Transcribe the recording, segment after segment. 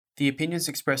The opinions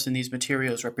expressed in these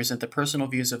materials represent the personal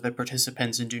views of the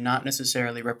participants and do not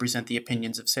necessarily represent the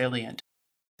opinions of Salient.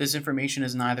 This information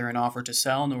is neither an offer to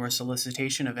sell nor a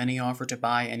solicitation of any offer to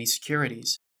buy any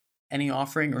securities. Any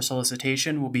offering or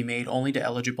solicitation will be made only to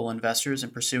eligible investors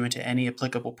and pursuant to any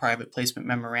applicable private placement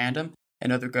memorandum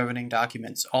and other governing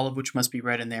documents, all of which must be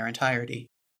read in their entirety.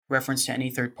 Reference to any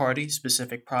third party,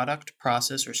 specific product,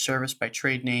 process, or service by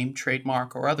trade name,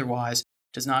 trademark, or otherwise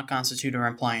does not constitute or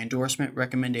imply endorsement,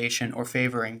 recommendation, or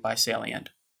favoring by Salient.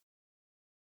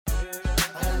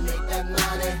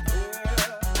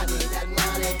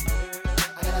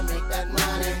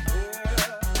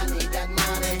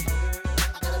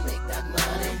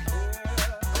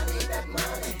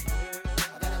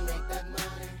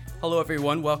 Hello,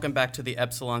 everyone. Welcome back to the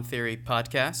Epsilon Theory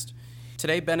podcast.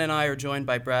 Today, Ben and I are joined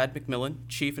by Brad McMillan,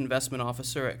 Chief Investment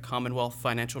Officer at Commonwealth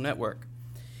Financial Network.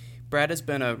 Brad has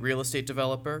been a real estate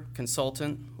developer,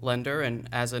 consultant, lender, and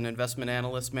as an investment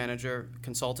analyst, manager,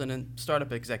 consultant, and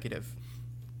startup executive.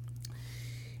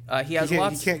 He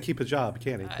can't keep a job,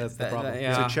 can he? That's the problem.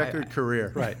 It's a checkered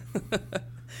career. Right.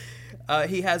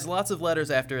 He has lots of letters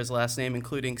after his last name,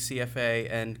 including CFA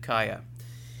and Kaya.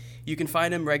 You can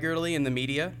find him regularly in the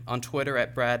media, on Twitter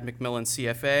at Brad McMillan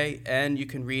CFA, and you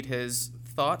can read his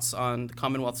thoughts on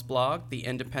Commonwealth's blog,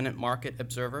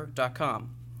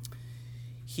 theindependentmarketobserver.com.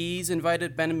 He's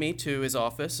invited Ben and me to his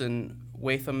office in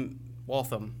Waltham,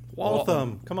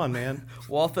 come on, man.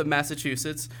 Waltham,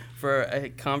 Massachusetts, for a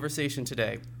conversation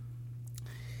today.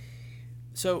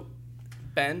 So,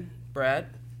 Ben, Brad,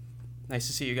 nice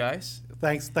to see you guys.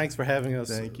 Thanks for having us.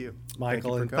 Thank you,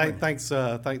 Michael. Thank you for coming.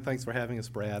 Thanks for having us,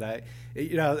 Brad. I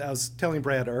was telling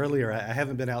Brad earlier, I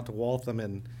haven't been out to Waltham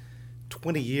in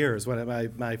 20 years.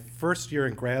 When my first year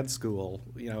in grad school,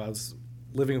 I was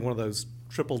living in one of those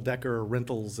triple-decker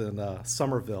rentals in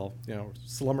Somerville,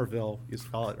 Slummerville used to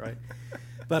call it, right?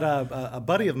 But a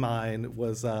buddy of mine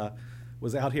was out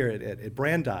here at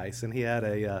Brandeis, and he had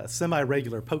a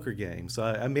semi-regular poker game. So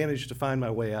I managed to find my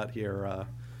way out here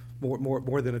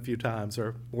more than a few times,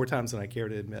 or more times than I care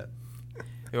to admit.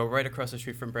 You're right across the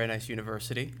street from Brandeis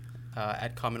University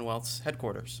at Commonwealth's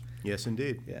headquarters. Yes,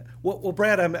 indeed. Yeah. Well,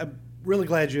 Brad, I'm really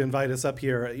glad you invite us up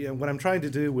here. What I'm trying to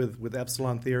do with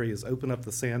Epsilon Theory is open up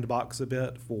the sandbox a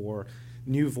bit for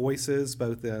new voices,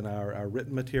 both in our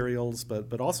written materials,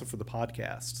 but also for the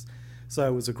podcasts. So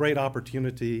it was a great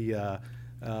opportunity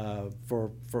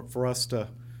for us to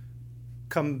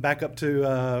come back up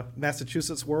to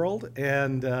Massachusetts world,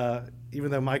 and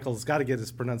even though Michael's got to get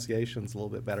his pronunciations a little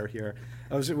bit better here,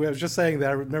 I was just saying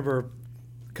that I remember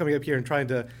coming up here and trying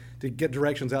to get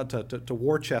directions out to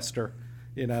Worcester,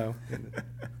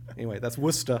 Anyway, that's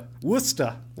Worcester,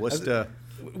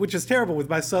 which is terrible with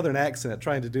my southern accent.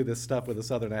 Trying to do this stuff with a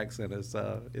southern accent is you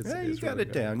got really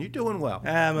it down. You're doing well.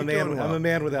 I'm a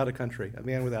man without a country.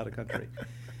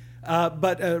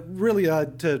 But really,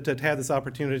 to have this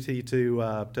opportunity to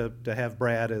have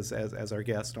Brad as our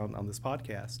guest on this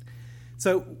podcast.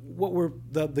 So, what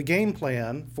the game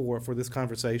plan for this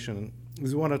conversation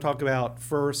is we want to talk about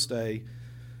first a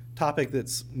topic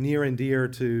that's near and dear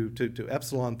to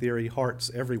Epsilon Theory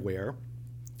hearts everywhere,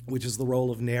 which is the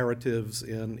role of narratives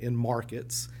in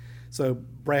markets. So,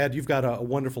 Brad, you've got a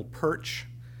wonderful perch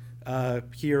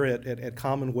here at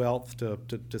Commonwealth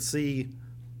to see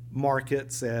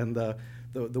markets and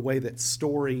the way that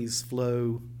stories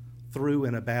flow through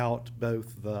and about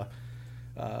both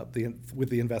with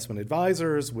the investment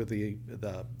advisors, with the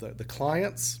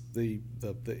clients, the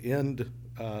end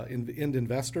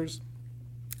investors,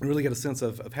 and really get a sense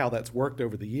of how that's worked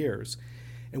over the years.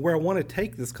 And where I want to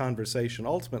take this conversation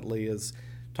ultimately is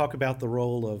talk about the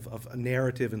role of a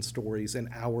narrative and stories in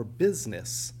our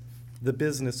business, the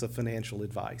business of financial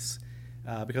advice.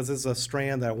 Because this is a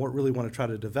strand that I really want to try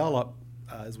to develop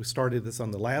as we started this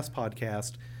on the last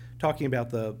podcast, talking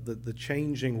about the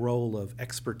changing role of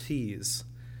expertise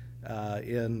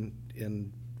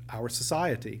in our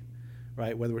society,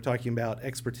 right? Whether we're talking about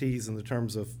expertise in the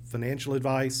terms of financial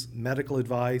advice, medical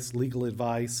advice, legal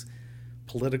advice,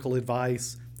 political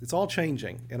advice, it's all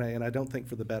changing, and I don't think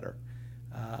for the better.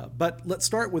 But let's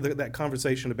start with that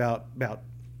conversation about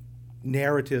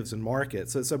narratives and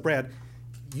markets. So Brad,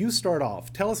 you start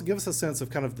off. Give us a sense of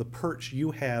kind of the perch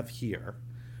you have here,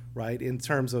 right, in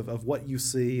terms of what you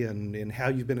see and how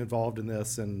you've been involved in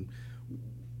this and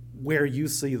where you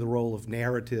see the role of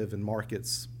narrative in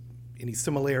markets, any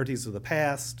similarities of the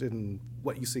past and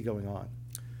what you see going on.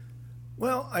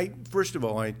 Well, first of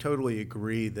all, I totally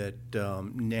agree that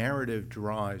narrative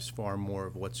drives far more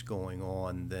of what's going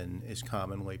on than is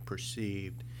commonly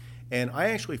perceived. And I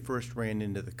actually first ran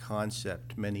into the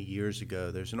concept many years ago.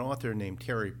 There's an author named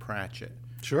Terry Pratchett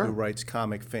Sure. who writes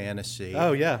comic fantasy.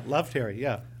 Oh, yeah. Love Terry,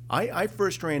 yeah. I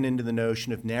first ran into the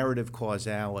notion of narrative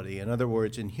causality. In other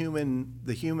words, the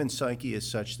human psyche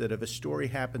is such that if a story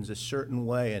happens a certain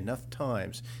way enough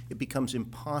times, it becomes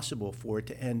impossible for it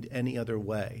to end any other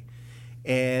way.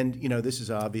 And, this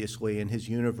is obviously in his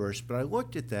universe, but I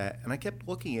looked at that and I kept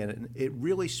looking at it, and it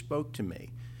really spoke to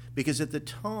me. Because at the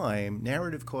time,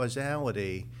 narrative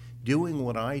causality, doing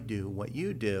what I do, what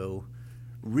you do,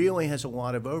 really has a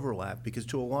lot of overlap, because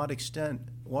to a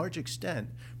large extent,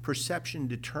 perception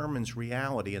determines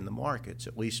reality in the markets,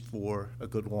 at least for a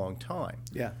good long time.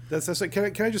 Yeah.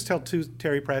 Can I just tell two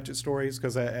Terry Pratchett stories?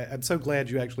 Because I'm so glad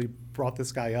you actually brought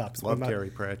this guy up. It's Love Terry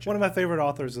Pratchett. One of my favorite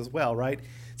authors as well, right?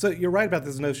 So you're right about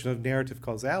this notion of narrative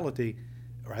causality,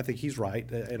 or I think he's right,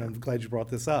 and I'm glad you brought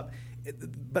this up.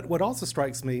 But what also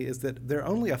strikes me is that there are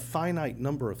only a finite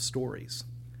number of stories.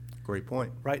 Great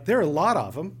point. Right? There are a lot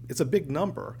of them. It's a big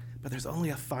number, but there's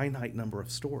only a finite number of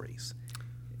stories.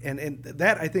 And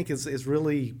that, I think, is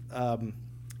really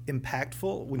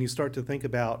impactful when you start to think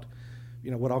about,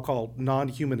 what I'll call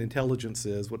non-human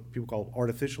intelligences, what people call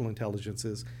artificial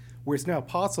intelligences, where it's now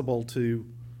possible to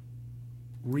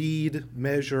read,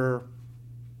 measure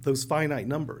those finite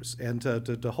numbers and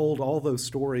to hold all those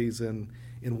stories in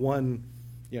one,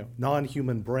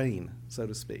 non-human brain, so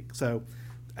to speak. So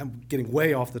I'm getting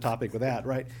way off the topic with that,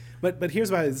 right? But here's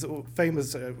my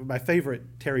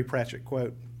favorite Terry Pratchett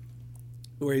quote,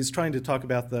 where he's trying to talk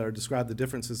about or describe the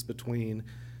differences between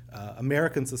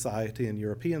American society and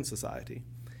European society.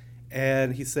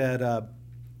 And he said,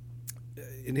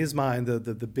 in his mind,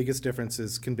 the biggest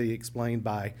differences can be explained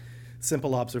by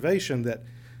simple observation that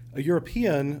a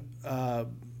European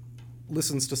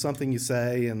listens to something you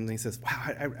say and he says,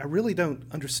 wow, I really don't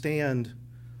understand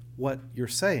what you're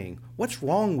saying. What's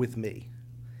wrong with me?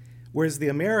 Whereas the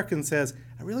American says,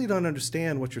 I really don't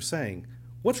understand what you're saying.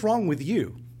 What's wrong with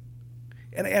you?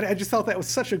 And I just felt that was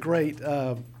such a great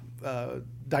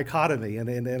dichotomy,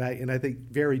 and I think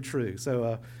very true.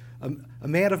 So a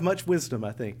man of much wisdom,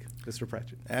 I think, Mr.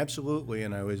 Pratchett. Absolutely,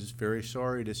 and I was very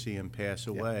sorry to see him pass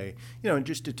away. And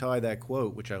just to tie that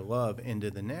quote, which I love, into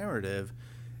the narrative,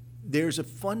 there's a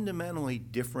fundamentally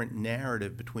different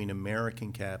narrative between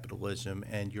American capitalism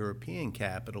and European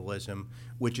capitalism,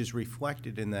 which is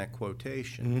reflected in that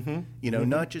quotation. Mm-hmm.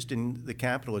 Not just in the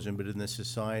capitalism, but in the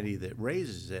society that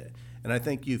raises it. And I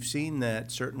think you've seen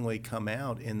that certainly come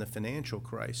out in the financial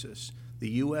crisis. The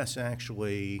U.S.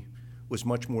 actually was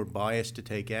much more biased to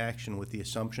take action with the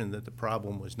assumption that the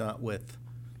problem was not with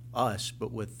us,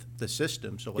 but with the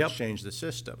system, so let's change the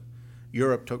system.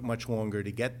 Europe took much longer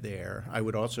to get there. I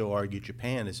would also argue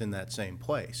Japan is in that same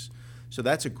place. So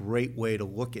that's a great way to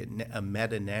look at a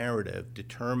meta-narrative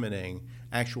determining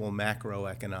actual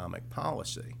macroeconomic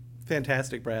policy.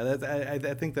 Fantastic, Brad.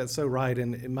 I think that's so right.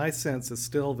 And in my sense, is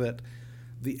still that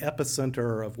the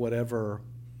epicenter of whatever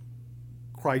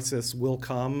crisis will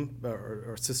come,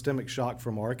 or systemic shock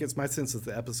for markets, my sense is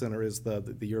the epicenter is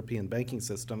the European banking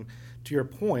system. To your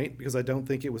point, because I don't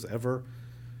think it was ever,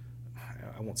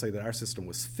 I won't say that our system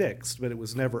was fixed, but it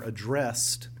was never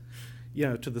addressed,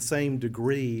 to the same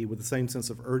degree, with the same sense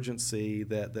of urgency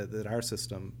that our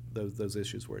system, those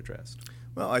issues were addressed.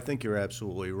 Well, I think you're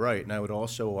absolutely right. And I would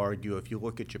also argue, if you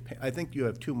look at Japan, I think you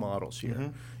have two models here.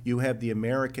 Mm-hmm. You have the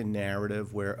American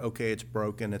narrative where, okay, it's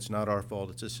broken, it's not our fault,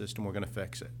 it's a system, we're going to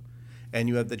fix it. And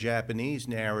you have the Japanese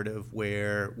narrative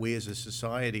where we as a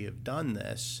society have done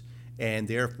this, and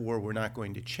therefore we're not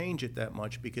going to change it that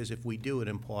much, because if we do, it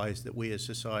implies that we as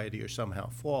society are somehow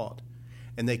flawed.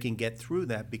 And they can get through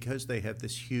that because they have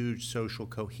this huge social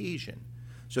cohesion.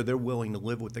 So they're willing to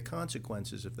live with the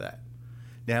consequences of that.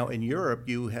 Now, in Europe,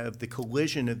 you have the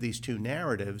collision of these two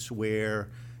narratives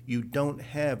where you don't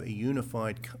have a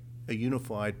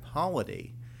unified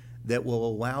polity that will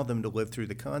allow them to live through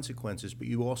the consequences, but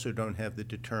you also don't have the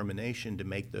determination to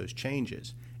make those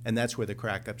changes. And that's where the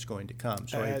crack-up's going to come.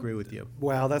 So I agree with you.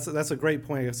 Wow, that's a great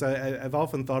point. So I've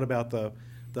often thought about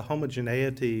the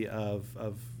homogeneity of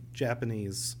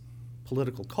Japanese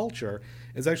political culture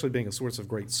as actually being a source of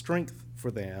great strength for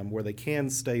them, where they can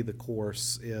stay the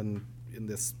course in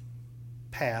this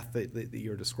path that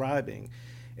you're describing.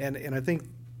 And I think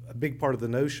a big part of the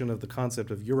notion of the concept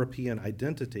of European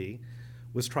identity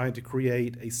was trying to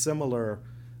create a similar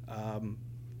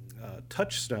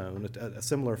touchstone, a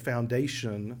similar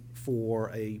foundation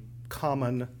for a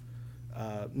common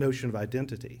notion of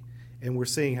identity. And we're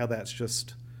seeing how that's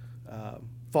just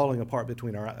falling apart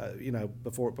between our,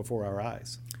 before our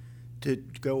eyes. To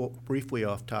go briefly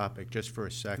off topic, just for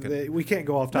a second. We can't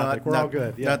go off topic. We're all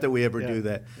good. Yeah. Not that we ever do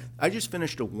that. I just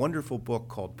finished a wonderful book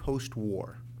called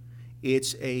Post-War.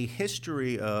 It's a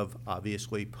history of,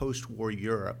 obviously, post-war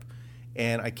Europe.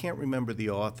 And I can't remember the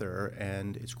author,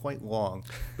 and it's quite long,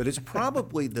 but it's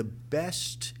probably the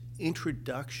best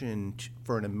introduction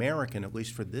for an American, at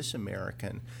least for this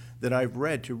American, that I've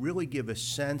read to really give a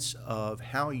sense of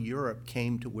how Europe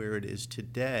came to where it is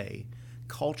today,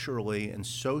 culturally and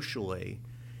socially.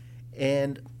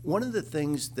 And one of the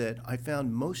things that I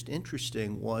found most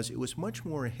interesting was it was much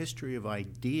more a history of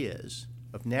ideas,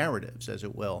 of narratives, as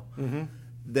it will,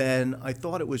 than I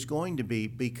thought it was going to be.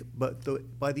 But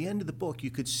by the end of the book, you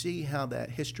could see how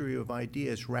that history of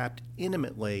ideas wrapped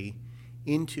intimately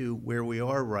into where we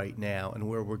are right now and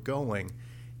where we're going.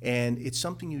 And it's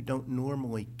something you don't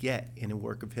normally get in a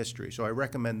work of history. So I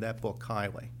recommend that book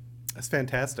highly. That's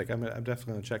fantastic. I'm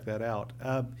definitely going to check that out.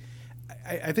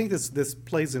 I think this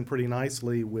plays in pretty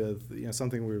nicely with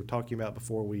something we were talking about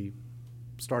before we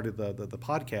started the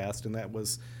podcast, and that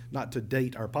was not to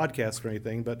date our podcast or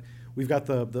anything, but we've got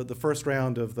the first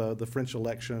round of the French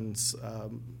elections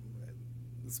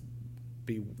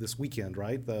be this weekend,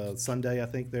 right? The Sunday, I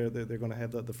think they're going to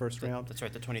have the first round. That's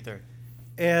right, the 23rd.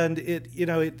 And it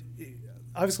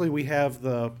obviously we have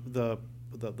the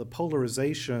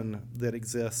polarization that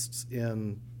exists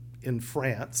in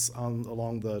France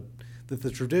along the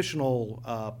traditional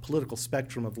political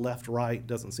spectrum of left-right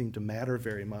doesn't seem to matter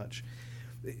very much.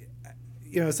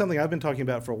 It's something I've been talking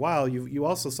about for a while. You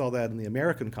also saw that in the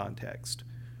American context,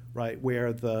 right,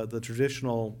 where the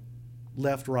traditional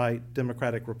left-right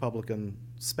Democratic Republican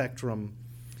spectrum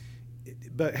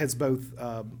has both.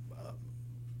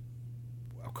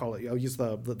 I'll use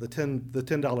the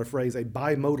 $10 phrase, a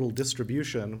bimodal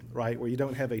distribution, right, where you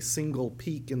don't have a single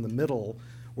peak in the middle,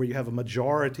 where you have a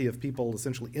majority of people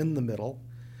essentially in the middle,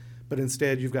 but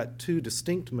instead you've got two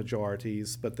distinct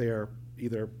majorities, but they're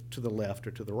either to the left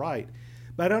or to the right.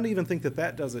 But I don't even think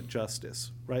that does it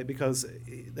justice, right, because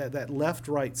that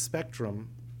left-right spectrum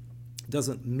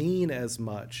doesn't mean as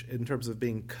much in terms of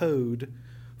being code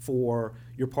for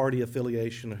your party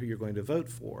affiliation or who you're going to vote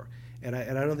for. And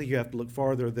I don't think you have to look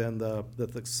farther than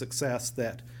the success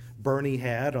that Bernie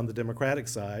had on the Democratic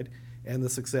side and the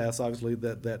success, obviously,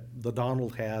 that the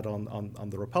Donald had on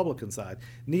the Republican side,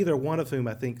 neither one of whom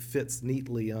I think fits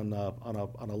neatly on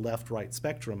a left-right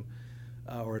spectrum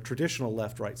or a traditional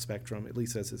left-right spectrum, at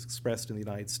least as it's expressed in the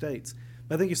United States.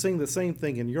 But I think you're seeing the same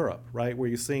thing in Europe, right, where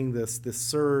you're seeing this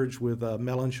surge with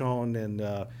Mélenchon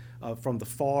and from the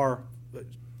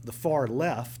far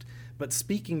left, but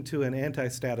speaking to an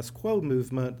anti-status quo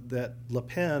movement that Le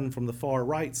Pen from the far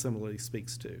right similarly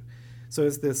speaks to. So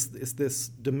it's this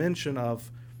dimension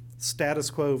of status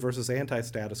quo versus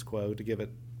anti-status quo, to give it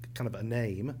kind of a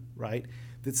name, right,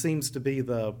 that seems to be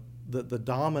the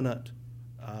dominant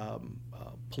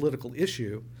political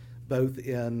issue, both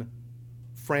in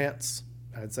France.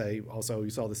 I'd say also you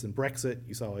saw this in Brexit,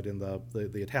 you saw it in the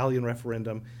Italian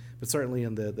referendum, but certainly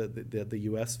in the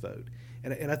U.S. vote.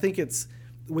 And I think it's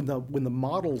when the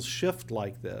models shift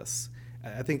like this,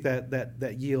 I think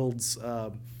that yields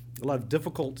a lot of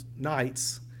difficult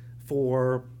nights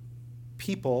for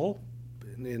people.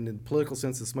 In political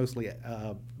sense, it's mostly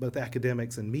both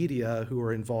academics and media who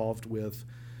are involved with,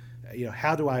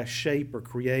 how do I shape or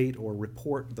create or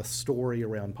report the story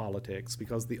around politics,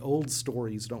 because the old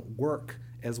stories don't work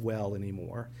as well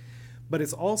anymore. But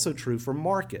it's also true for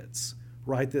markets,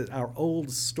 right, that our old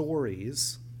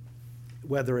stories,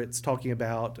 whether it's talking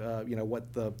about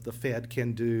what the Fed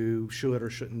can do, should or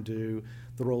shouldn't do,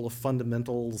 the role of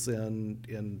fundamentals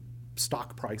in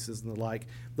stock prices and the like,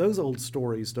 those old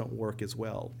stories don't work as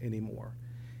well anymore.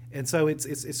 And so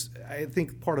it's I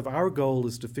think part of our goal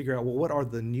is to figure out, well, what are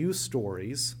the new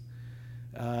stories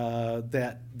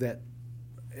that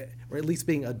or at least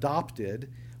being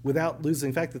adopted without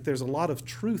losing the fact that there's a lot of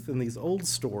truth in these old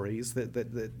stories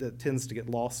that tends to get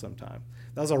lost sometime.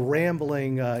 That was a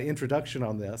rambling introduction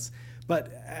on this, but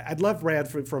I'd love, Brad,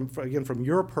 from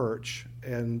your perch,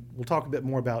 and we'll talk a bit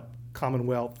more about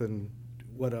Commonwealth and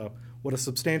what a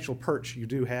substantial perch you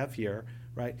do have here,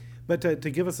 right? But to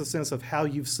give us a sense of how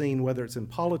you've seen, whether it's in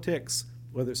politics,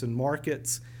 whether it's in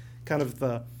markets, kind of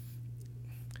I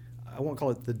won't call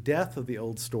it the death of the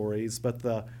old stories, but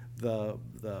the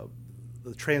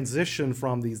transition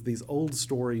from these old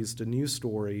stories to new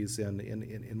stories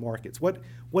in markets. What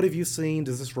have you seen?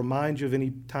 Does this remind you of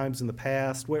any times in the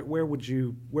past? Where would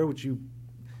you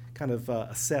kind of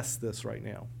assess this right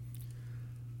now?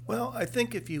 Well, I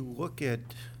think if you look at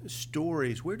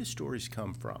stories, where do stories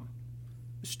come from?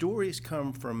 Stories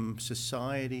come from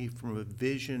society, from a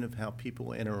vision of how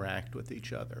people interact with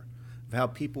each other, of how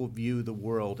people view the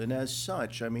world. And as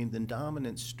such, I mean, the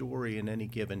dominant story in any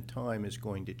given time is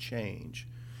going to change.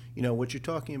 What you're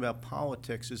talking about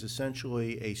politics is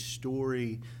essentially a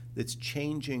story that's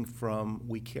changing from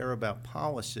we care about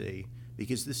policy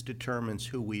because this determines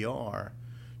who we are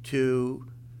to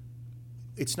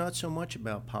it's not so much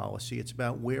about policy, it's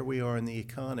about where we are in the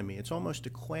economy. It's almost a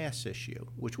class issue,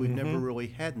 which we've never really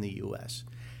had in the U.S.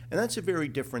 And that's a very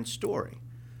different story.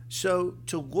 So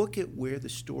to look at where the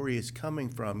story is coming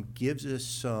from gives us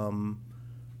some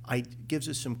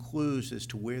clues as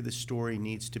to where the story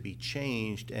needs to be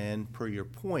changed, and per your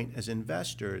point, as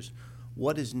investors,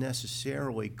 what is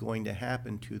necessarily going to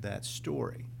happen to that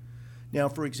story. Now,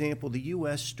 for example, the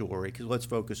U.S. story, because let's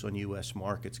focus on U.S.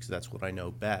 markets because that's what I know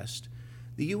best.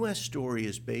 The U.S. story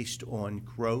is based on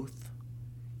growth.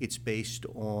 It's based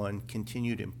on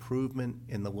continued improvement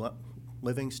in the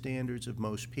living standards of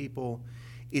most people.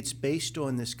 It's based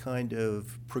on this kind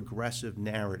of progressive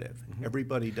narrative.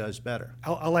 Everybody does better.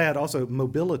 I'll add also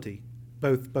mobility,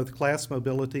 both class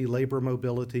mobility, labor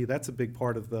mobility. That's a big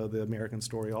part of the American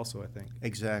story also, I think.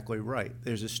 Exactly right.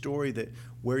 There's a story that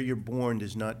where you're born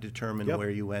does not determine where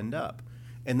you end up.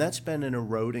 And that's been an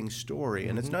eroding story.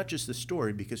 And it's not just the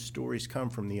story, because stories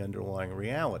come from the underlying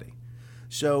reality.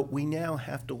 So we now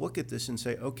have to look at this and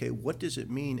say, okay, what does it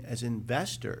mean as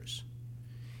investors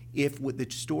if what the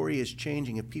story is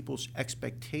changing, if people's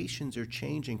expectations are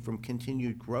changing from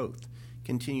continued growth,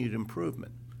 continued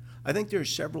improvement? I think there are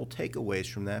several takeaways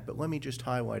from that, but let me just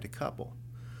highlight a couple.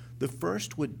 The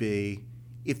first would be,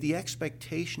 if the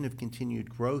expectation of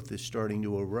continued growth is starting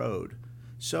to erode,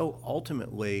 so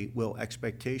ultimately will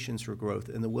expectations for growth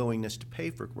and the willingness to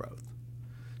pay for growth.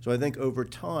 So I think over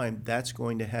time, that's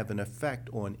going to have an effect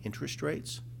on interest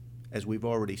rates, as we've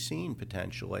already seen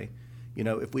potentially.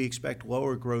 If we expect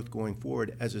lower growth going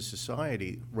forward as a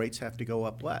society, rates have to go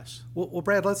up less. Well,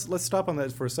 Brad, let's stop on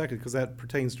that for a second, because that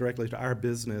pertains directly to our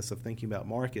business of thinking about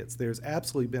markets. There's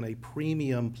absolutely been a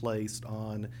premium placed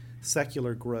on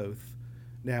secular growth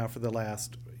now for the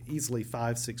last easily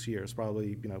 5-6 years,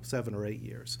 probably 7 or 8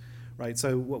 years, right?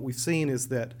 So what we've seen is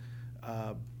that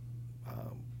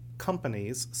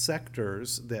companies,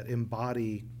 sectors that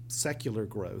embody secular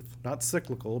growth, not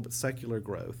cyclical, but secular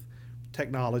growth,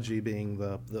 technology being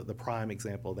the prime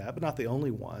example of that, but not the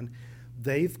only one,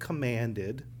 they've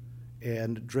commanded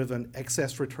and driven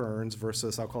excess returns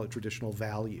versus, I'll call it, traditional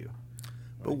value.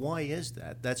 But why is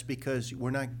that? That's because we're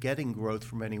not getting growth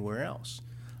from anywhere else.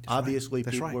 That's Obviously,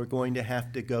 right. people are going to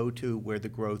have to go to where the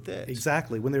growth is.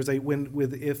 Exactly.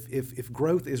 If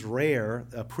growth is rare,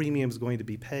 a premium is going to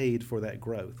be paid for that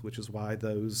growth, which is why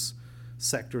those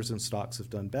sectors and stocks have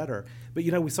done better. But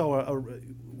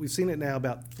we've seen it now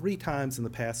about 3 times in the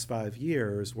past 5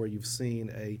 years where you've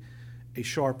seen a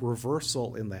sharp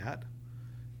reversal in that.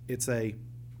 It's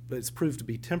proved to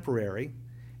be temporary.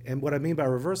 And what I mean by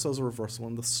reversal is a reversal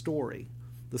in the story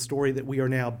that we are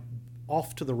now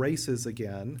off to the races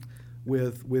again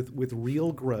with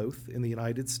real growth in the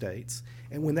United States.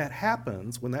 And when that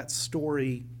happens, when that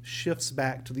story shifts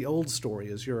back to the old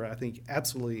story, as you're, I think,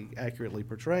 absolutely accurately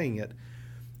portraying it,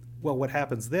 well, what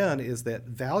happens then is that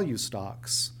value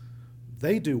stocks,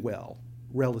 they do well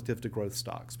relative to growth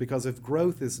stocks, because if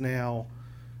growth is now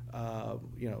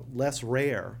less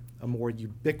rare, a more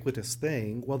ubiquitous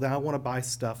thing, well, then I want to buy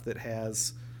stuff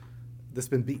that's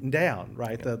been beaten down,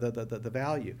 right? Yeah. The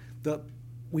value.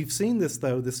 We've seen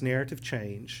this narrative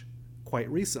change quite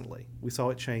recently. We saw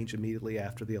it change immediately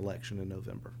after the election in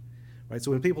November, right? So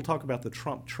when people talk about the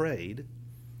Trump trade,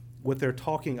 what they're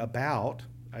talking about,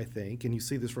 I think, and you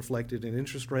see this reflected in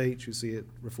interest rates, you see it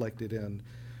reflected in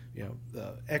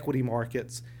the equity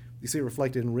markets, you see it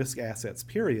reflected in risk assets,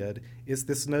 period, is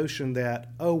this notion that,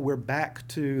 we're back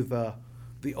to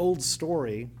the old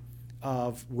story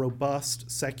of robust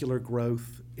secular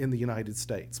growth in the United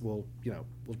States. We'll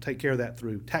take care of that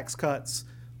through tax cuts,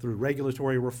 through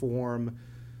regulatory reform,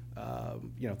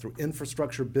 through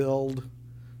infrastructure build,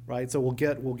 right? So we'll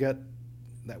get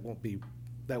that would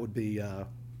be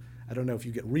I don't know if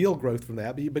you get real growth from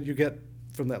that, but you get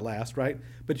from that last, right?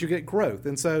 But you get growth,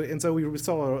 and so we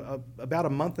saw about a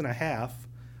month and a half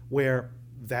where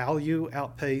value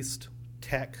outpaced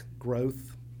tech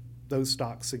growth, those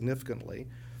stocks significantly.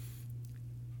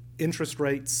 Interest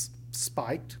rates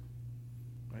spiked,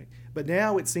 right? But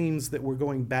now it seems that we're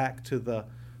going back to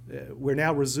we're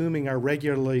now resuming our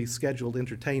regularly scheduled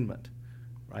entertainment,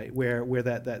 right? Where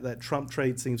that Trump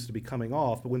trade seems to be coming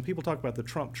off. But when people talk about the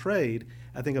Trump trade,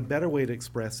 I think a better way to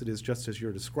express it is just as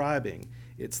you're describing.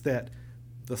 It's that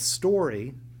the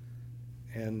story,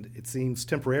 and it seems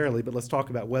temporarily, but let's talk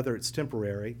about whether it's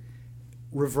temporary,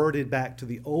 reverted back to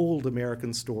the old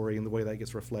American story in the way that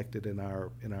gets reflected in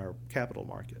our capital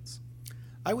markets.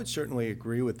 I would certainly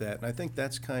agree with that, and I think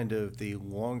that's kind of the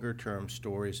longer-term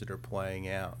stories that are playing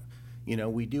out. You know,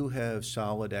 we do have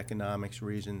solid economics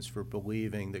reasons for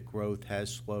believing that growth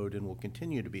has slowed and will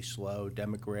continue to be slow,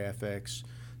 demographics,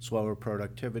 slower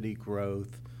productivity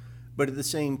growth. But at the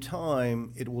same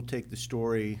time, it will take the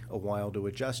story a while to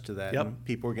adjust to that. Yep. And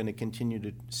people are going to continue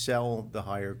to sell the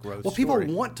higher growth Well, story.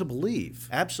 people want to believe.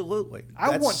 Absolutely.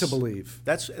 I want to believe.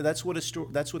 That's what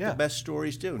the best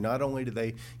stories do. Not only do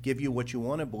they give you what you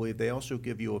want to believe, they also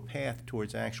give you a path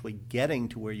towards actually getting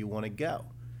to where you want to go.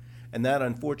 And that,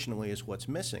 unfortunately, is what's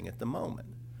missing at the moment.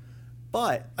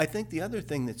 But I think the other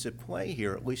thing that's at play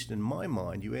here, at least in my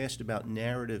mind, you asked about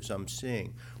narratives I'm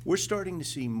seeing. We're starting to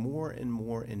see more and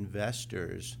more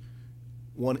investors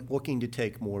looking to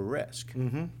take more risk.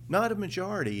 Mm-hmm. Not a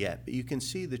majority yet, but you can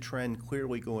see the trend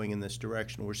clearly going in this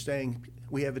direction.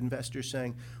 We have investors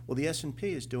saying, well, the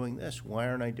S&P is doing this. Why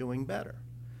aren't I doing better?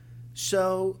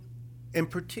 So, and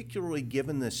particularly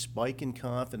given this spike in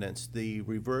confidence, the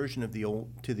reversion of the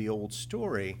old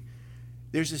story,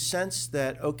 there's a sense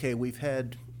that, okay, we've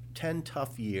had 10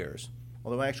 tough years,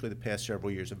 although actually the past several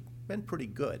years have been pretty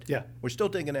good. Yeah. We're still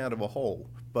digging out of a hole,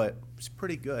 but it's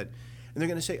pretty good. And they're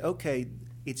going to say, okay,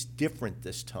 it's different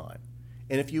this time.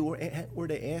 And if you were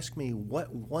to ask me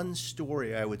what one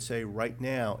story I would say right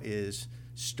now is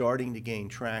starting to gain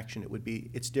traction, it would be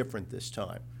it's different this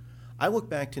time. I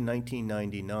look back to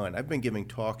 1999. I've been giving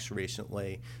talks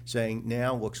recently saying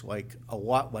now looks like a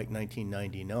lot like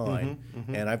 1999,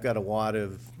 and I've got a lot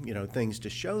of things to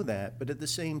show that. But at the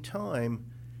same time,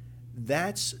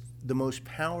 that's the most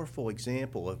powerful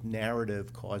example of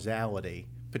narrative causality,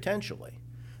 potentially,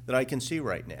 that I can see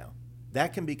right now.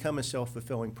 That can become a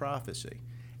self-fulfilling prophecy,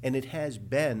 and it has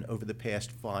been over the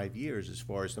past 5 years as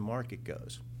far as the market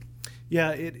goes.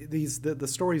 Yeah, the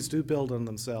stories do build on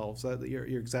themselves. You're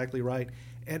exactly right,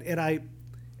 and I,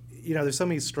 there's so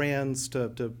many strands to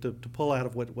pull out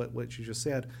of what you just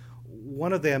said.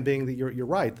 One of them being that you're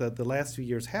right. The last few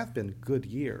years have been good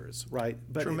years, right?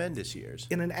 But tremendous years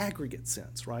in an aggregate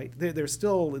sense, right? There's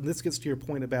still, and this gets to your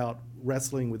point about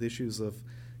wrestling with issues of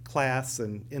class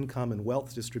and income and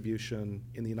wealth distribution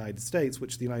in the United States,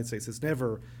 which the United States has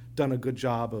never done a good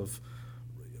job of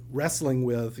wrestling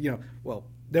with.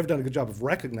 Never done a good job of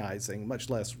recognizing, much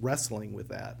less wrestling with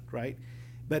that, right?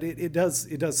 But it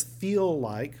does feel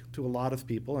like to a lot of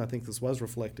people, and I think this was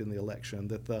reflected in the election,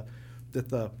 that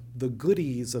the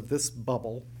goodies of this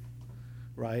bubble,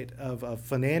 right, of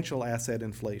financial asset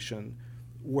inflation,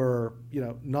 were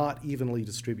not evenly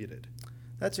distributed.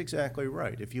 That's exactly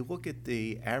right. If you look at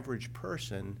the average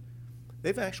person,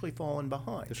 they've actually fallen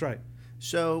behind. That's right.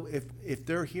 So if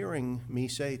they're hearing me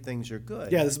say things are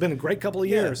good, yeah, this has been a great couple of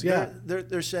years. Yeah,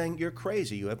 they're saying you're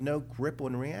crazy. You have no grip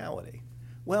on reality.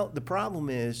 Well, the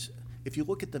problem is if you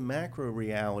look at the macro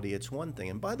reality, it's one thing.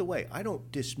 And by the way, I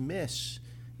don't dismiss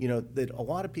that a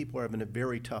lot of people are having a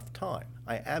very tough time.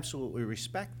 I absolutely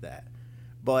respect that.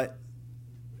 But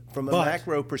from a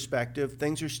macro perspective,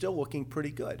 things are still looking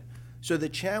pretty good. So the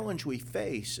challenge we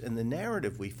face and the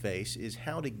narrative we face is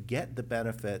how to get the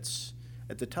benefits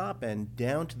at the top end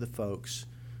down to the folks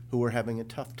who are having a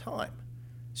tough time.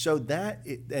 So that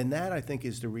I think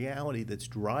is the reality that's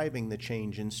driving the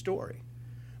change in story.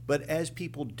 But as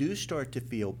people do start to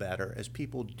feel better, as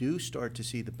people do start to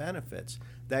see the benefits,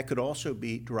 that could also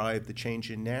drive the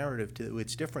change in narrative to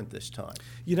it's different this time.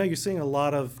 You're seeing a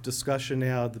lot of discussion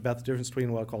now about the difference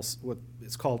between what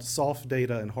is called soft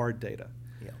data and hard data.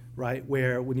 Yeah. Right?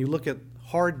 Where when you look at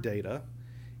hard data,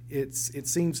 it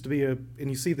seems to be and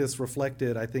you see this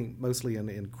reflected, I think, mostly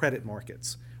in credit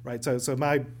markets, right? So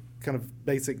my kind of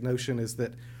basic notion is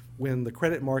that when the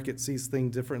credit market sees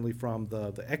things differently from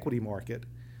the equity market,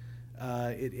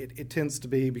 it tends to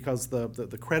be because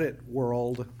the credit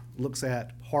world looks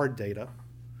at hard data,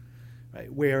 right?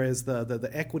 Whereas the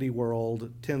equity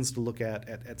world tends to look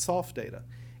at soft data.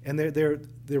 And there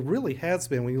really has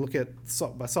been, when you look at,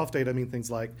 by soft data I mean things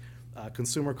like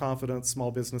consumer confidence,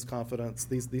 small business confidence,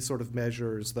 these sort of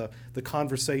measures, the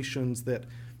conversations that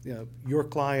your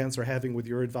clients are having with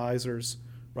your advisors,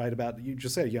 right? About, you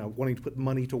just said, wanting to put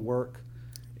money to work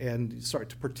and start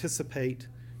to participate,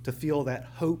 to feel that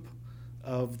hope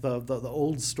of the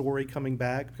old story coming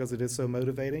back because it is so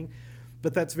motivating.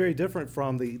 But that's very different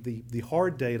from the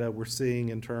hard data we're seeing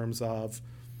in terms of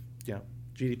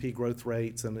GDP growth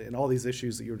rates and all these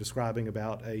issues that you're describing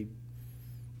about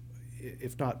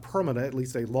if not permanent, at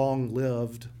least a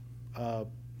long-lived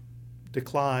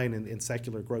decline in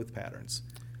secular growth patterns.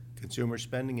 Consumer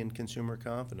spending and consumer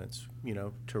confidence,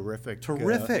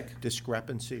 terrific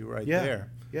discrepancy right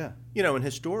there. Yeah. And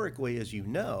historically, as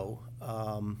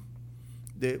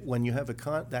that when you have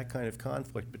that kind of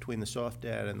conflict between the soft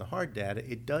data and the hard data,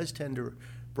 it does tend to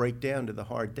break down to the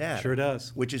hard data. Sure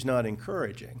does. Which is not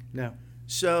encouraging. No.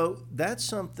 So that's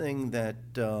something that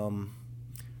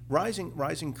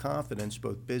rising confidence,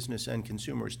 both business and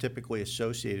consumer, is typically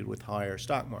associated with higher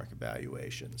stock market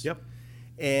valuations. Yep.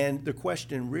 And the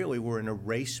question really, we're in a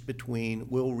race between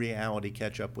will reality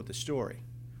catch up with the story,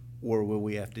 or will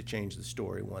we have to change the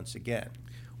story once again?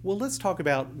 Well, let's talk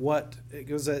about what,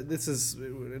 because this is,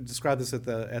 describe this at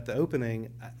the opening.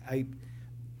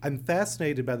 I'm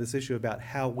fascinated by this issue about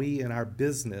how we in our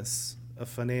business of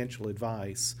financial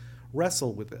advice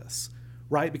wrestle with this,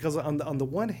 right? Because on the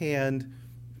one hand,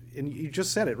 and you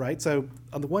just said it, right? So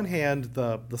on the one hand,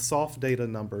 the soft data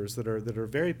numbers that are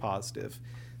very positive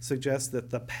suggest that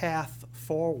the path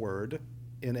forward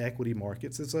in equity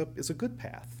markets is a good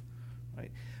path,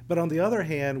 right? But on the other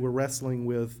hand, we're wrestling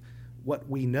with what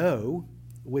we know,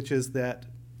 which is that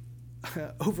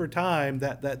over time,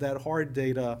 that hard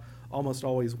data almost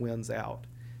always wins out.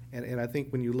 And I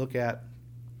think when you look at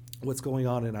what's going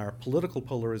on in our political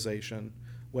polarization,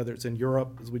 whether it's in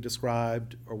Europe, as we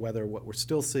described, or whether what we're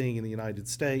still seeing in the United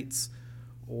States,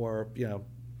 or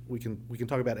we can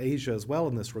talk about Asia as well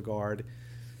in this regard.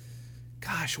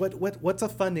 Gosh, what's a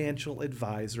financial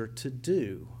advisor to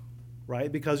do,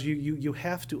 right? Because you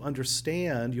have to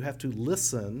understand, you have to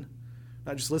listen,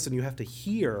 not just listen, you have to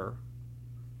hear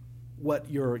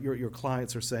what your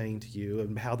clients are saying to you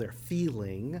and how they're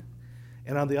feeling.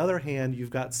 And on the other hand, you've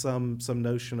got some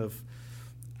notion of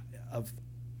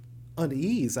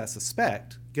unease, I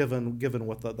suspect, given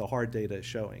what the hard data is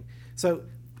showing. So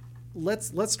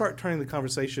let's start turning the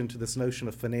conversation to this notion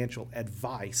of financial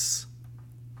advice,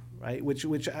 right? Which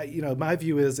my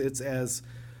view is it's as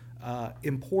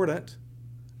important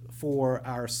for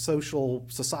our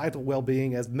societal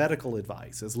well-being as medical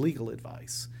advice, as legal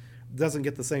advice. It doesn't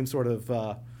get the same sort of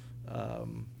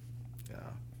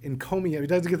encomium. It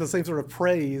doesn't get the same sort of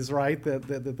praise, right,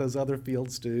 that those other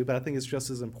fields do. But I think it's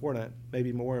just as important,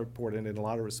 maybe more important in a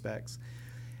lot of respects.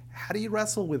 How do you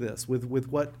wrestle with this, with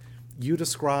what you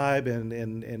describe,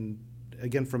 and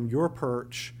again from your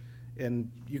perch,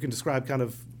 and you can describe kind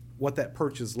of what that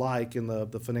perch is like in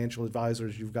the financial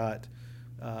advisors you've got,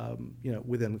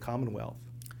 within Commonwealth?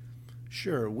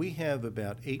 Sure. We have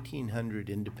about 1,800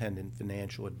 independent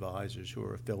financial advisors who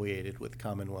are affiliated with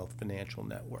Commonwealth Financial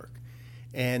Network.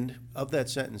 And of that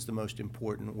sentence, the most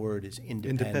important word is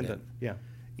independent. Yeah.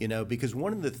 Because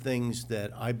one of the things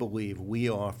that I believe we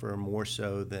offer more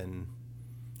so than,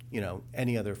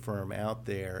 any other firm out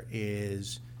there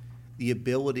is the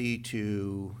ability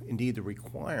to, indeed the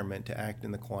requirement to act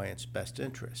in the client's best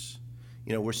interests.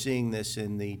 We're seeing this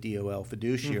in the DOL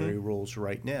fiduciary rules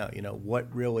right now.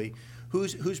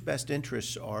 Whose best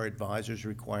interests are advisors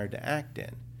required to act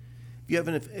in?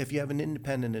 If you have an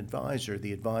independent advisor,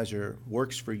 the advisor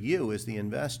works for you as the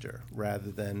investor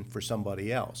rather than for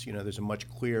somebody else. There's a much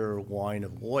clearer line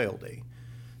of loyalty.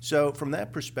 So from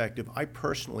that perspective, I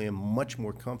personally am much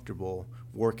more comfortable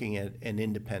working at an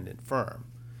independent firm.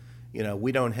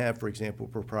 We don't have, for example,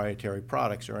 proprietary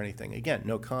products or anything. Again,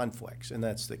 no conflicts, and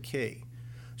that's the key.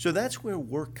 So that's where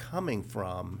we're coming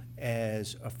from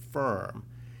as a firm.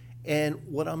 And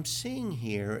what I'm seeing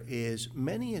here is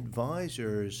many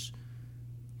advisors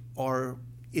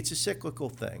it's a cyclical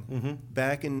thing. Mm-hmm.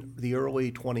 Back in the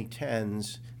early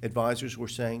 2010s, advisors were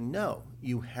saying, no,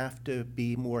 you have to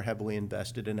be more heavily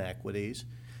invested in equities.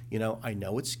 I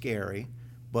know it's scary,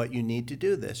 but you need to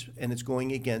do this. And it's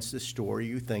going against the story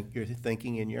you're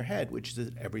thinking in your head, which is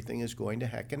that everything is going to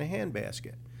heck in a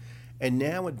handbasket. And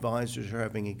now advisors are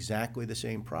having exactly the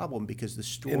same problem because the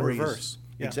story in reverse.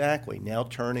 Yeah. Exactly, now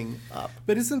turning up.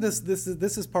 But isn't this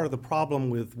is part of the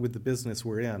problem with the business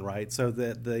we're in, right? So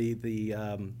that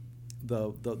the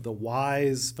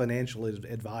wise financial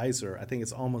advisor, I think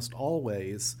it's almost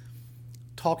always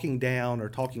talking down or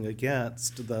talking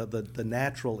against the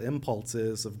natural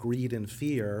impulses of greed and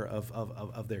fear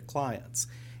of their clients,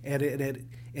 and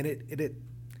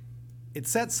it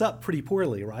sets up pretty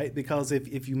poorly, right? Because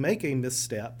if you make a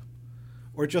misstep,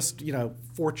 or just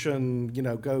fortune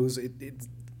goes,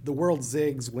 the world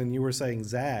zigs when you were saying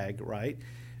zag, right?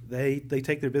 They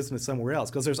take their business somewhere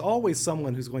else because there's always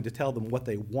someone who's going to tell them what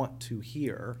they want to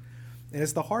hear, and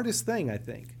it's the hardest thing, I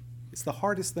think. It's the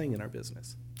hardest thing in our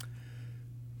business.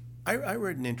 I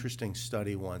read an interesting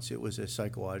study once. It was a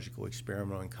psychological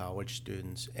experiment on college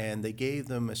students, and they gave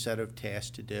them a set of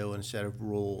tasks to do and a set of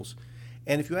rules.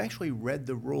 And if you actually read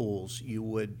the rules, you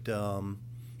would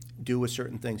do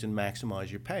certain things and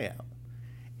maximize your payout.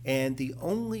 And the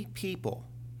only people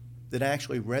that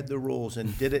actually read the rules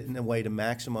and did it in a way to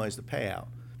maximize the payout,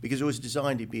 because it was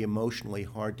designed to be emotionally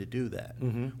hard to do that.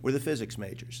 We're the physics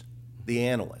majors, the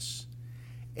analysts.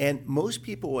 And most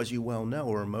people, as you well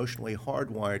know, are emotionally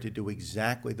hardwired to do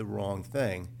exactly the wrong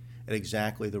thing at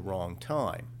exactly the wrong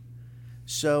time.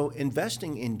 So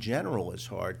investing in general is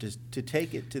hard to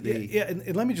take it to the... Yeah,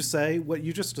 and let me just say, what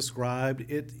you just described,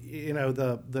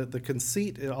 the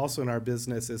conceit also in our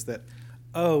business is that,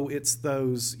 it's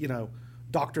those,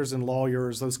 doctors and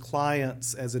lawyers, those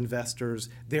clients as investors,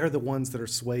 they're the ones that are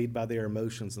swayed by their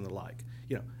emotions and the like.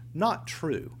 Not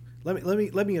true.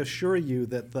 Let me assure you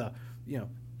that the,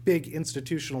 big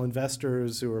institutional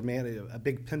investors who are managing a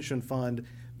big pension fund,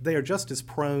 they are just as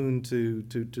prone to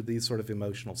these sort of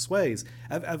emotional sways.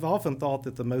 I've often thought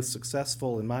that the most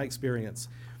successful, in my experience,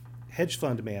 hedge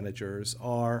fund managers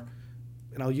are,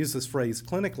 and I'll use this phrase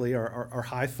clinically, are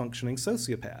high-functioning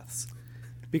sociopaths,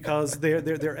 because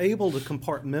they're able to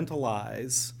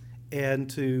compartmentalize and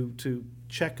to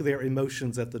check their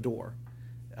emotions at the door.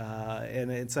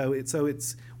 And so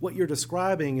it's what you're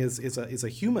describing is a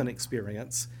human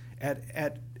experience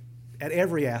at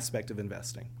every aspect of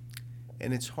investing.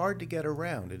 And it's hard to get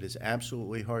around. It is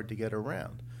absolutely hard to get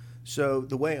around. So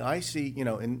the way I see,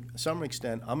 in some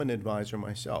extent, I'm an advisor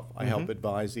myself. I help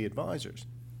advise the advisors.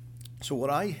 So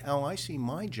how I see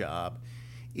my job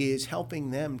is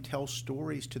helping them tell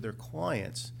stories to their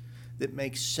clients that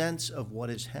make sense of what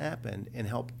has happened and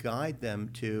help guide them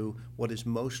to what is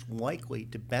most likely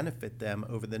to benefit them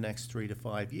over the next 3 to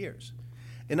 5 years.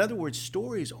 In other words,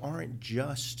 stories aren't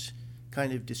just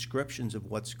kind of descriptions of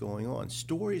what's going on.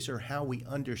 Stories are how we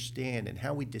understand and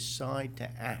how we decide to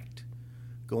act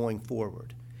going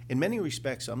forward. In many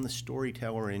respects, I'm the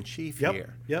storyteller in chief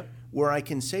here, where I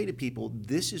can say to people,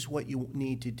 this is what you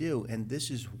need to do, and this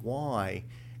is why,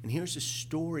 and here's a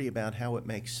story about how it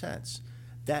makes sense.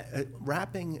 That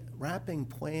wrapping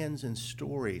plans and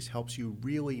stories helps you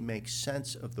really make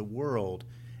sense of the world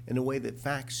in a way that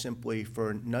facts simply,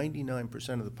 for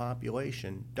 99% of the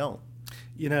population, don't.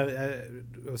 I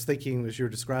was thinking as you were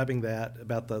describing that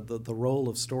about the role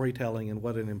of storytelling and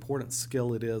what an important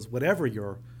skill it is, whatever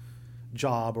your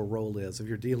job or role is, if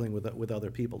you're dealing with other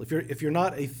people. If you're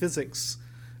not a physics,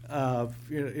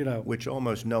 which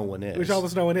almost no one is. Which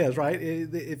almost no one is, right?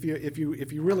 If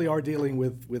you really are dealing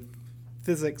with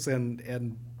physics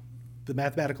and the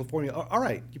mathematical formula, all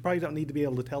right, you probably don't need to be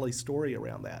able to tell a story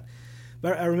around that.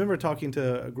 But I remember talking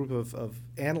to a group of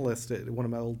analysts at one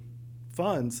of my old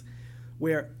funds,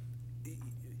 where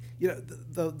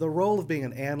the role of being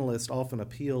an analyst often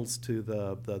appeals to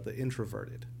the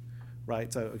introverted,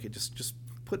 right? So okay, just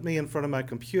put me in front of my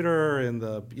computer and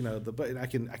I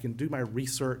can do my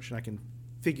research and I can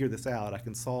figure this out. I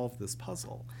can solve this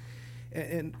puzzle.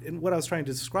 And what I was trying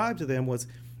to describe to them was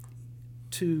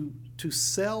to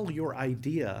sell your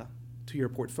idea to your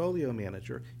portfolio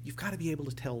manager, you've got to be able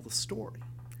to tell the story,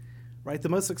 right? The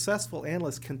most successful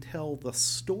analyst can tell the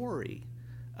story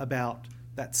about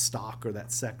that stock or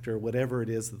that sector, whatever it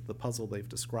is that the puzzle they've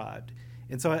described.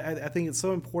 And so I think it's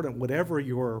so important, whatever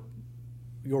your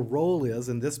role is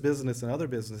in this business and other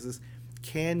businesses,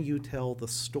 can you tell the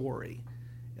story?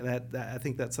 And I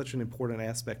think that's such an important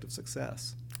aspect of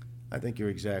success. I think you're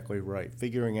exactly right.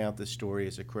 Figuring out the story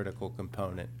is a critical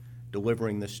component.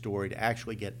 Delivering the story to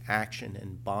actually get action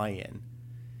and buy-in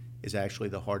is actually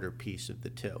the harder piece of the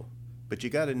two. But you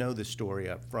got to know the story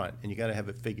up front, and you got to have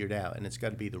it figured out, and it's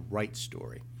got to be the right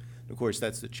story. And of course,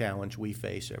 that's the challenge we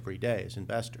face every day as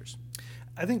investors.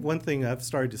 I think one thing I've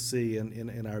started to see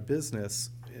in our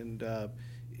business, and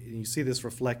you see this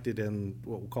reflected in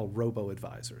what we'll call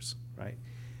robo-advisors, right?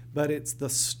 But it's the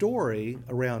story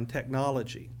around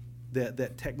technology,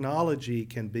 that technology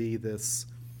can be this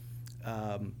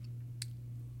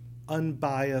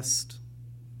unbiased,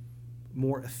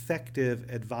 more effective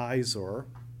advisor,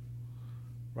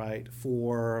 right,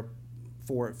 for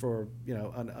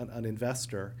an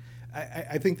investor.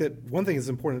 I think that one thing that's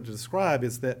important to describe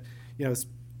is that, as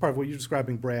part of what you're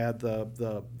describing, Brad,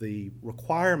 the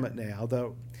requirement now,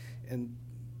 the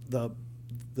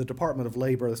Department of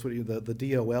Labor, that's what the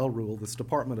DOL rule, this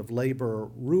Department of Labor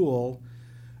rule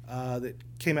that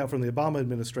came out from the Obama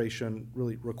administration,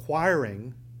 really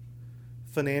requiring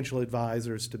financial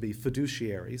advisors to be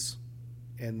fiduciaries,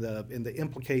 and the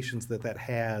implications that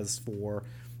has for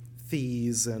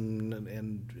fees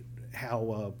and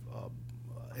how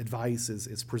advice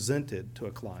is presented to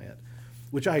a client,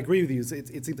 which I agree with you.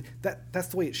 It's that's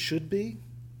the way it should be.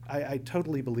 I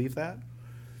totally believe that.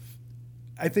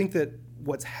 I think that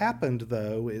what's happened,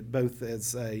 though, both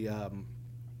as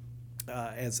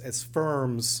as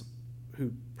firms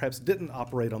who perhaps didn't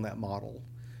operate on that model,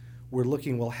 we're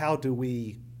looking, well, how do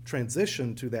we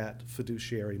transition to that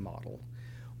fiduciary model?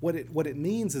 what it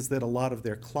means is that a lot of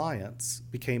their clients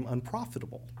became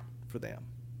unprofitable for them,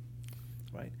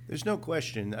 right? There's no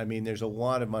question. I mean, there's a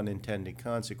lot of unintended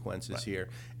consequences here.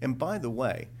 And by the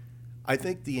way, I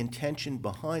think the intention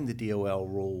behind the DOL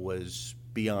rule was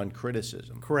beyond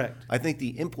criticism. Correct. I think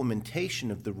the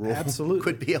implementation of the rule Absolutely.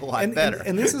 could be a lot better.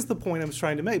 And this is the point I was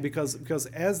trying to make, because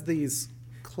as these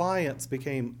clients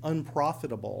became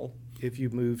unprofitable, if you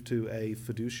move to a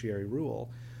fiduciary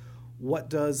rule, what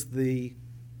does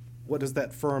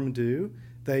that firm do?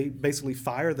 They basically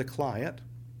fire the client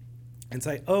and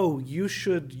say, oh, you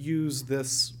should use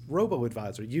this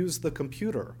robo-advisor, use the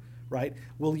computer, right?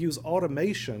 We'll use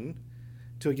automation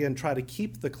to, again, try to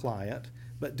keep the client,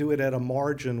 but do it at a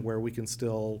margin where we can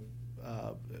still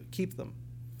keep them,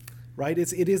 right?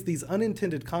 It is these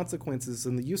unintended consequences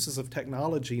and the uses of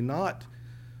technology, not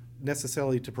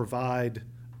necessarily to provide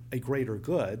a greater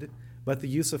good, but the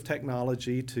use of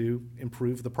technology to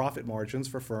improve the profit margins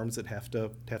for firms that have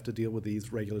to deal with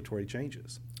these regulatory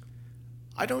changes.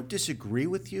 I don't disagree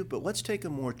with you, but let's take a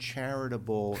more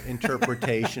charitable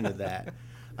interpretation of that.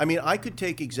 I mean, I could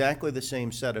take exactly the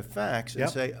same set of facts and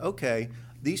say, okay,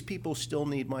 these people still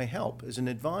need my help as an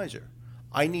advisor.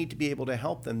 I need to be able to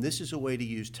help them. This is a way to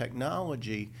use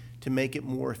technology to make it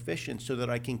more efficient so that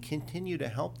I can continue to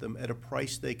help them at a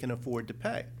price they can afford to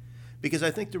pay. Because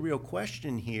I think the real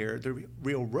question here, the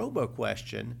real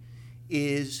robo-question,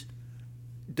 is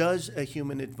does a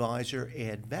human advisor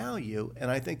add value?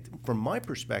 And I think from my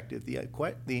perspective,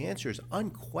 the answer is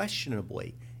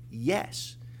unquestionably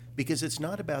yes, because it's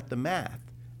not about the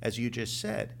math, as you just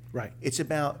said. Right. It's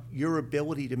about your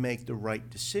ability to make the right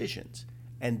decisions.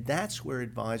 And that's where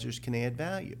advisors can add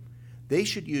value. They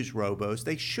should use robos.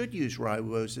 They should use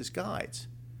robos as guides.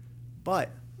 But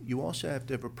you also have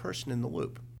to have a person in the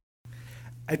loop.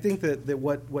 I think that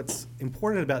what's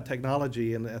important about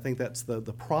technology, and I think that's the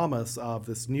promise of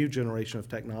this new generation of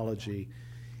technology,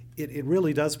 it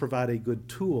really does provide a good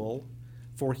tool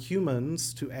for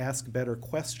humans to ask better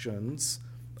questions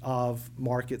of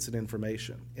markets and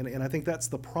information. And I think that's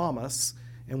the promise,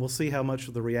 and we'll see how much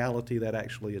of the reality that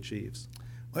actually achieves.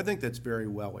 I think that's very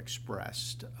well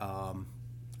expressed. I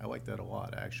like that a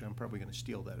lot, actually. I'm probably going to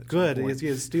steal that at Good. some point.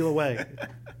 It's steal away.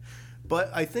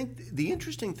 But I think the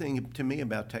interesting thing to me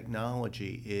about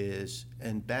technology is,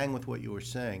 and bang with what you were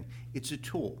saying, it's a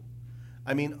tool.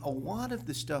 I mean, a lot of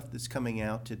the stuff that's coming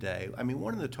out today, I mean,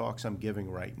 one of the talks I'm giving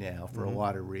right now for a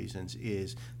lot of reasons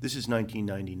is, this is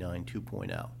 1999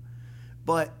 2.0.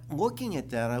 But looking at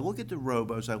that, I look at the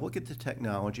robos, I look at the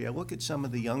technology, I look at some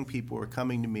of the young people who are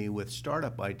coming to me with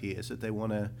startup ideas that they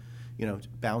want to,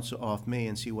 bounce off me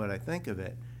and see what I think of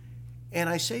it. And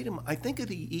I say to them, I think of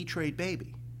the E-Trade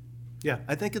baby. Yeah.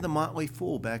 I think of the Motley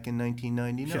Fool back in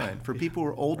 1999. Yeah. For people who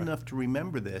are old enough to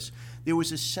remember this, there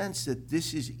was a sense that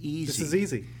this is easy. This is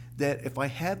easy. That if I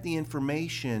have the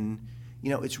information,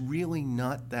 it's really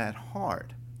not that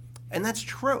hard. And that's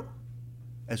true,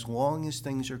 as long as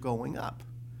things are going up.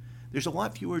 There's a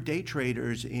lot fewer day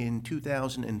traders in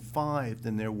 2005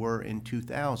 than there were in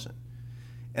 2000.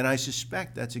 And I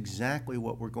suspect that's exactly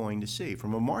what we're going to see.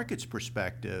 From a market's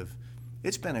perspective,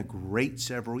 it's been a great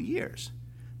several years.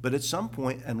 But at some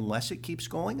point, unless it keeps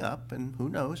going up, and who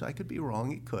knows, I could be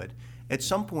wrong, it could, at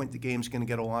some point the game's going to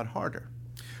get a lot harder.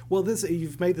 Well,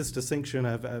 you've made this distinction,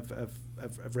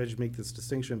 I've read you make this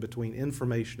distinction between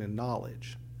information and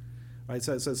knowledge. Right?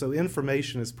 So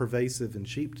information is pervasive and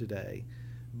cheap today,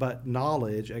 but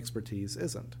knowledge, expertise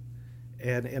isn't.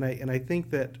 And I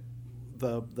think that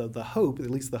the hope,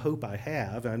 at least the hope I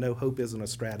have, and I know hope isn't a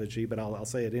strategy, but I'll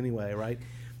say it anyway, right,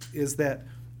 is that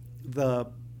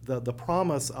the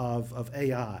promise of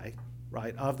AI,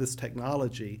 right, of this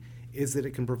technology, is that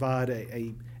it can provide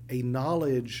a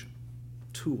knowledge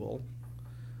tool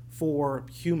for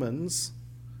humans,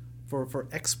 for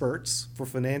experts, for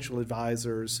financial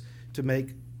advisors to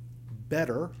make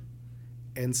better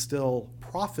and still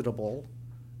profitable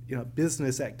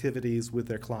business activities with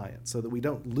their clients, so that we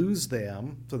don't lose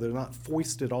them, so they're not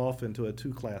foisted off into a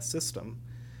two-class system,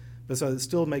 but so it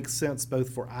still makes sense both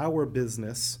for our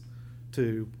business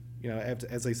to,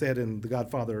 as they said in The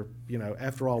Godfather,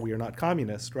 after all, we are not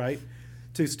communists, right?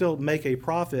 To still make a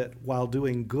profit while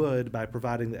doing good by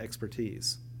providing the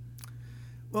expertise.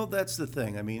 Well, that's the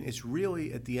thing. I mean, it's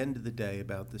really, at the end of the day,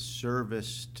 about the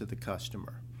service to the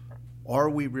customer. Are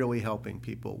we really helping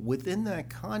people? Within that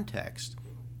context,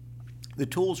 the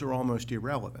tools are almost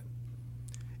irrelevant.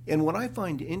 And what I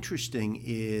find interesting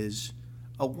is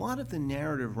a lot of the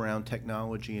narrative around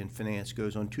technology and finance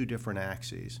goes on two different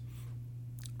axes.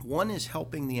 One is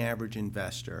helping the average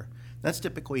investor. That's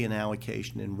typically an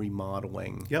allocation and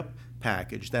remodeling Yep.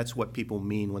 package. That's what people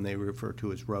mean when they refer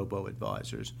to as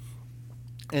robo-advisors.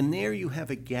 And there you have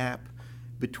a gap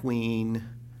between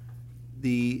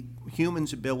the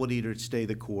human's ability to stay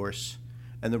the course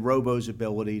and the robo's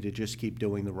ability to just keep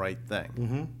doing the right thing.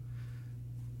 Mm-hmm.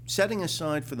 Setting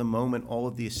aside for the moment all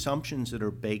of the assumptions that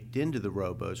are baked into the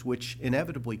robos, which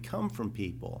inevitably come from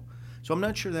people, so I'm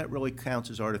not sure that really counts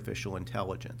as artificial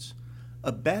intelligence.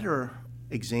 A better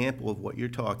example of what you're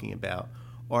talking about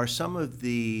are some of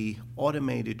the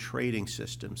automated trading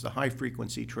systems, the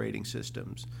high-frequency trading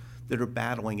systems that are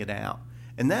battling it out.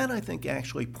 And that, I think,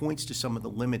 actually points to some of the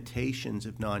limitations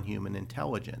of non-human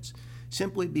intelligence,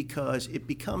 simply because it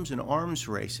becomes an arms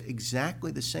race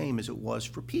exactly the same as it was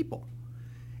for people.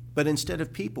 But instead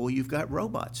of people, you've got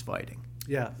robots fighting.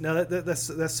 Yeah, no,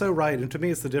 that's so right. And to me,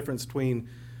 it's the difference between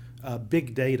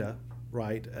big data,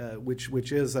 right,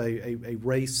 which is a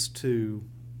race to,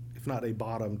 if not a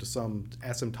bottom, to some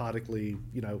asymptotically,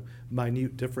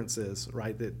 minute differences,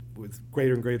 right, that with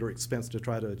greater and greater expense to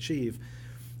try to achieve,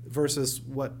 versus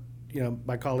what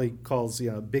my colleague calls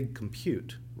big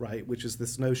compute, right, which is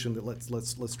this notion that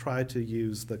let's try to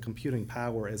use the computing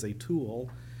power as a tool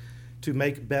to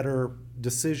make better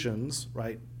decisions,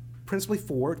 right, principally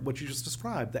for what you just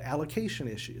described, the allocation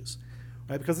issues,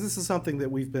 right, because this is something that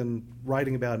we've been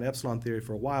writing about in Epsilon Theory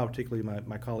for a while, particularly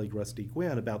my colleague Rusty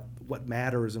Gwynn, about what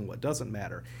matters and what doesn't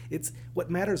matter. It's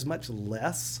what matters much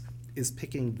less is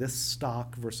picking this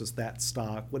stock versus that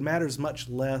stock. What matters much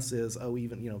less is,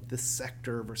 this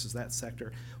sector versus that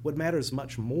sector. What matters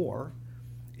much more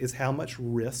is how much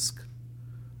risk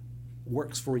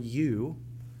works for you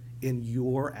in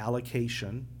your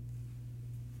allocation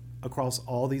across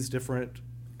all these different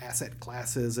asset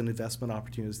classes and investment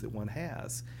opportunities that one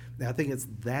has. Now, I think it's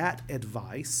that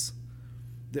advice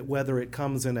that, whether it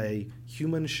comes in a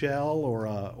human shell or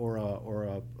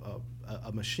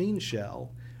a machine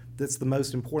shell, that's the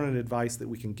most important advice that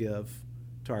we can give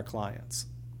to our clients.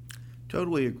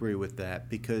 Totally agree with that,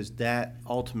 because that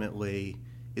ultimately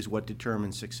is what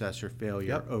determines success or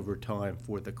failure over time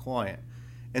for the client.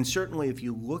 And certainly, if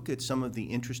you look at some of the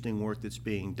interesting work that's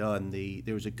being done,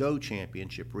 there was a Go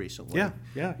championship recently,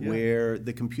 where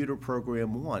the computer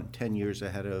program won 10 years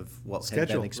ahead of what had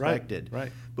been expected.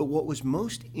 Right. But what was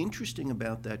most interesting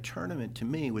about that tournament to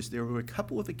me was there were a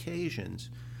couple of occasions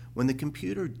when the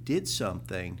computer did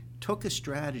something, took a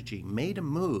strategy, made a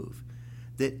move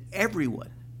that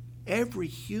everyone, every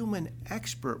human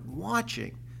expert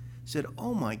watching, said,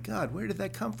 "Oh my God, where did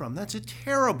that come from? That's a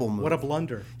terrible move. What a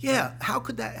blunder." Yeah, how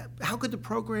could the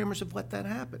programmers have let that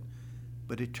happen?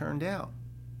 But it turned out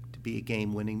to be a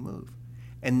game-winning move.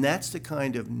 And that's the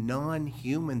kind of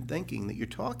non-human thinking that you're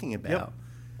talking about,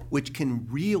 which can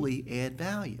really add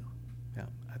value. Yeah,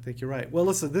 I think you're right. Well,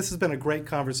 listen, this has been a great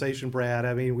conversation, Brad.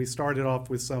 I mean, we started off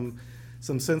with some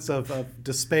sense of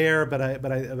despair, but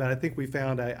I think we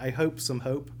found, I hope, some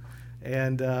hope.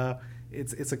 And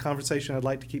it's a conversation I'd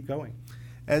like to keep going.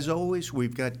 As always,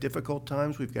 we've got difficult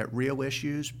times, we've got real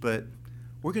issues, but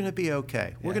we're going to be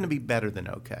okay. We're going to be better than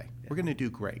okay. We're going to do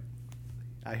great.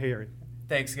 I hear it.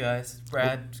 Thanks, guys.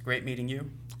 Brad, it's great meeting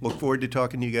you. Look forward to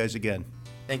talking to you guys again.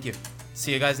 Thank you.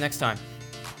 See you guys next time.